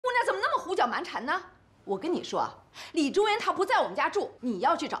叫瞒缠呢？我跟你说啊，李中原他不在我们家住，你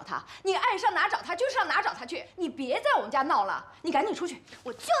要去找他，你爱上哪找他就上哪找他去，你别在我们家闹了，你赶紧出去。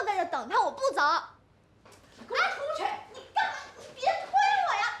我就在这等他，我不走。你给我出去！你干嘛？你别推我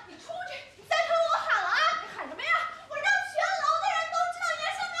呀！你出去！你再推我喊了啊！你喊什么呀？我让全楼的人都知道袁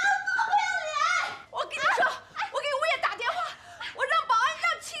胜男有多不要脸！我跟你说，我给物业打电话，我让保安让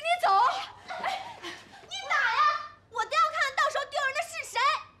请你走。你打呀！我倒要看看到时候丢人的是谁。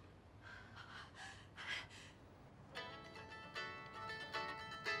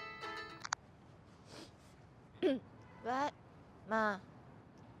喂，妈，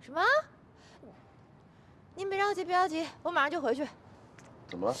什么？您别着急，别着急，我马上就回去。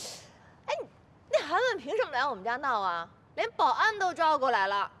怎么了？哎，那韩文凭什么来我们家闹啊？连保安都招过来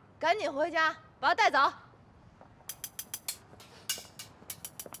了，赶紧回家把他带走。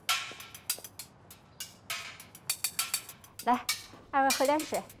来，二位喝点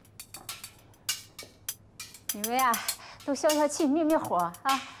水。你们呀，都消消气，灭灭火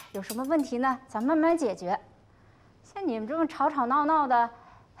啊！有什么问题呢，咱慢慢解决。像你们这么吵吵闹闹的，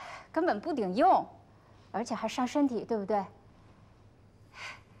根本不顶用，而且还伤身体，对不对？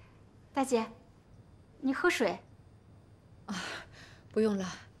大姐，你喝水。啊，不用了，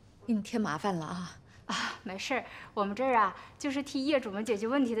给你添麻烦了啊。啊，没事儿，我们这儿啊，就是替业主们解决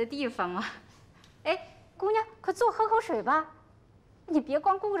问题的地方啊。哎，姑娘，快坐，喝口水吧。你别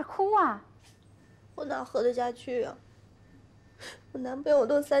光顾着哭啊。我哪喝得下去啊？我男朋友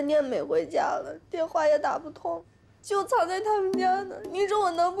都3天没回家了，电话也打不通，就藏在他们家呢。你说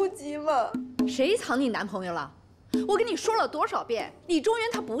我能不急吗？谁藏你男朋友了？我跟你说了多少遍，李中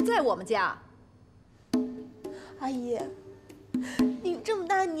原他不在我们家。阿姨，你这么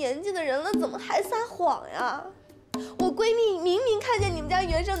大年纪的人了，怎么还撒谎呀？我闺蜜明明看见你们家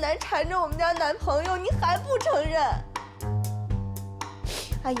袁胜男缠着我们家男朋友，你还不承认？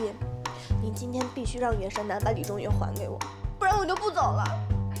阿姨，你今天必须让袁胜男把李中原还给我，不然我就不走了。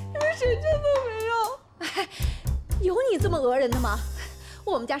你们谁见都没有。哎，有你这么讹人的吗？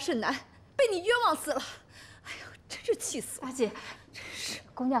我们家胜男被你冤枉死了，哎呦，真是气死我！大姐，真是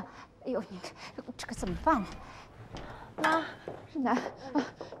姑娘，哎呦，你这个怎么办呢？妈，胜男，啊，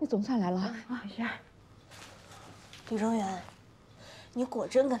你总算来了啊！没事。李中原，你果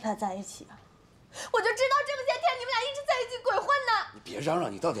真跟他在一起啊？我就知道这么些天你们俩一直在一起鬼混呢。你别嚷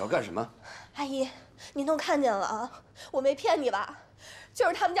嚷，你到底要干什么？阿姨，您都看见了啊，我没骗你吧？就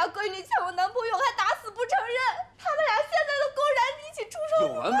是他们家闺女欠我男朋友，还打死不承认。他们俩现在都公然一起出售。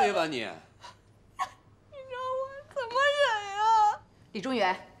有完没完你？你让我怎么忍啊？李中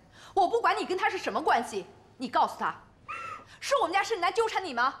原，我不管你跟他是什么关系，你告诉他，是我们家胜男纠缠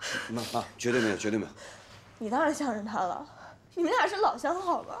你吗？妈，绝对没有，绝对没有。你当然向着他了，你们俩是老相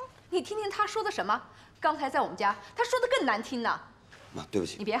好吧？你听听他说的什么？刚才在我们家，他说的更难听呢。妈，对不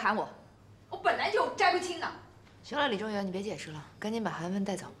起。你别喊我，我本来就摘不清呢。行了，李中原，你别解释了，赶紧把韩文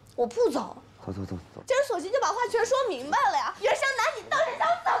带走。我不走。走。今儿索性就把话全说明白了呀！袁胜男，你到底想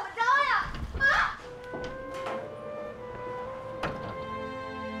怎么着呀？啊！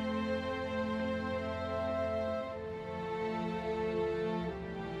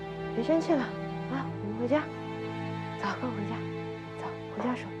别生气了啊，我们回家。走，跟我回家。走，回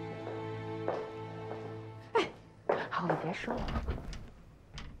家说。哎，好，你别说了。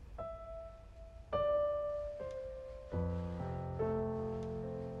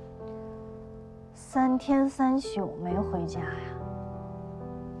3天3宿没回家呀？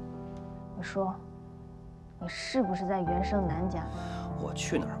你说，你是不是在袁胜男家？我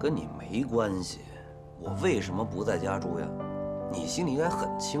去哪儿跟你没关系，我为什么不在家住呀？你心里应该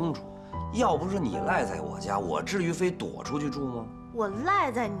很清楚。要不是你赖在我家，我至于非躲出去住吗？我赖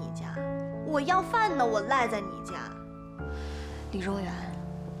在你家，我要饭呢，我赖在你家。李中原，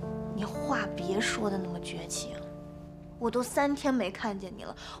你话别说的那么绝情。我都3天没看见你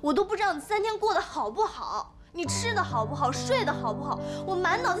了，我都不知道你3天过得好不好，你吃的好不好，睡得好不好，我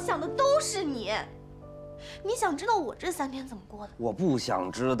满脑子想的都是你。你想知道我这3天怎么过的？我不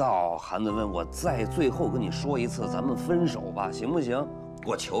想知道。韩子问我再最后跟你说一次，咱们分手吧，行不行？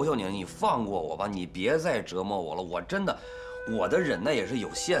我求求你，你放过我吧，你别再折磨我了。我真的，我的忍耐也是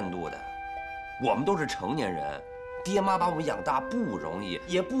有限度的。我们都是成年人，爹妈把我们养大不容易，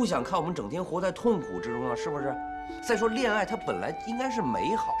也不想看我们整天活在痛苦之中啊，是不是？再说恋爱它本来应该是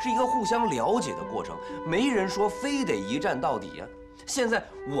美好，是一个互相了解的过程，没人说非得一战到底呀。现在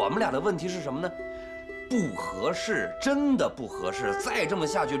我们俩的问题是什么呢？不合适，真的不合适。再这么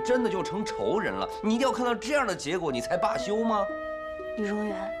下去，真的就成仇人了。你一定要看到这样的结果，你才罢休吗？李中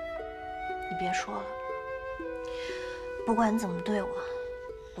原，你别说了，不管你怎么对我，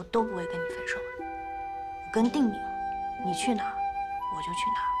我都不会跟你分手。我跟定你了，你去哪儿，我就去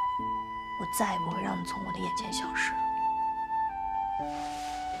哪儿。我再也不会让你从我的眼前消失了。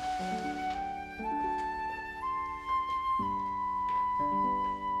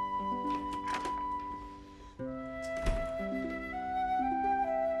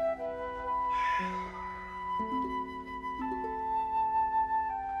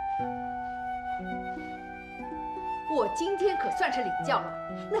我今天可算是领教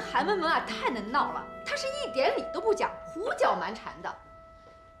了，那韩文文啊太能闹了，她是一点理都不讲，胡搅蛮缠的。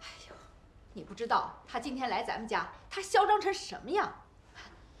哎呦，你不知道她今天来咱们家，她嚣张成什么样，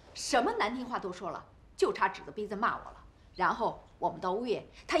什么难听话都说了，就差指着鼻子骂我了。然后我们到屋院，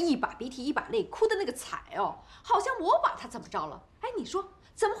她一把鼻涕一把泪，哭的那个惨哦，好像我把她怎么着了。哎，你说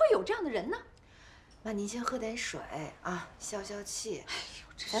怎么会有这样的人呢？妈，您先喝点水啊，消消气。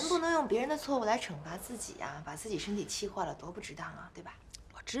咱不能用别人的错误来惩罚自己啊，把自己身体气坏了多不值当啊，对吧？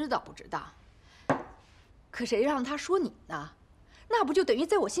我知道不值当，可谁让他说你呢？那不就等于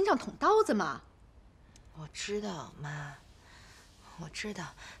在我心上捅刀子吗？我知道，妈，我知道，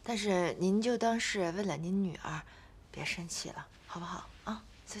但是您就当是为了您女儿，别生气了，好不好啊？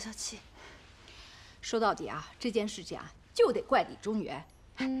消消气。说到底啊，这件事情啊，就得怪李中原，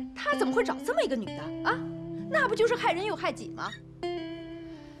他怎么会找这么一个女的啊？那不就是害人又害己吗？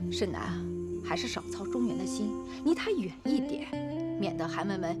盛楠啊，还是少操中原的心，离他远一点，免得韩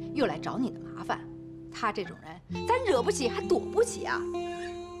文文又来找你的麻烦。他这种人，咱惹不起还躲不起啊。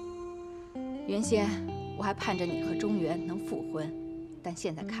原先我还盼着你和中原能复婚，但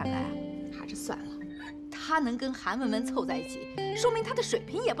现在看来啊，还是算了。他能跟韩文文凑在一起，说明他的水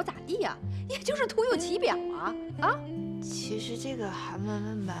平也不咋地呀，也就是徒有其表啊啊！其实这个韩文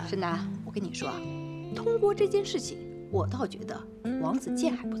文吧，盛楠，我跟你说啊，通过这件事情，我倒觉得王子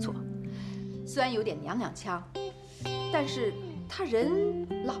健还不错，虽然有点娘娘腔，但是他人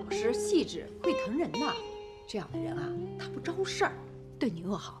老实细致，会疼人呐。这样的人啊，他不招事儿，对你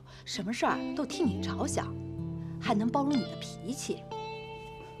又好，什么事儿都替你着想，还能包容你的脾气。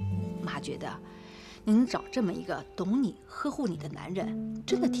妈觉得，你能找这么一个懂你、呵护你的男人，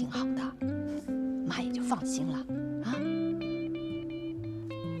真的挺好的，妈也就放心了啊。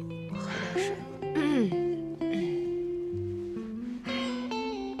我喝点水。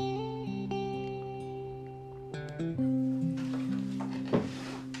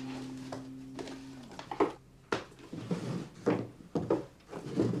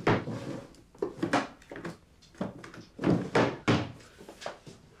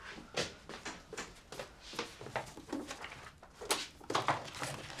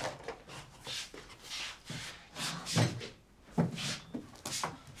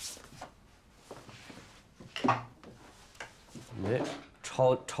你这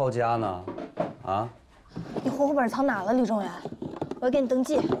抄家呢？啊？你户口本藏哪了，李中原？我要给你登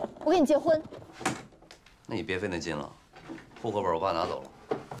记，我跟你结婚。那你别费那劲了，户口本我爸拿走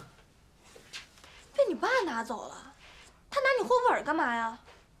了。被你爸拿走了？他拿你户口本干嘛呀？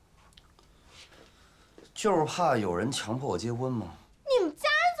就是怕有人强迫我结婚嘛。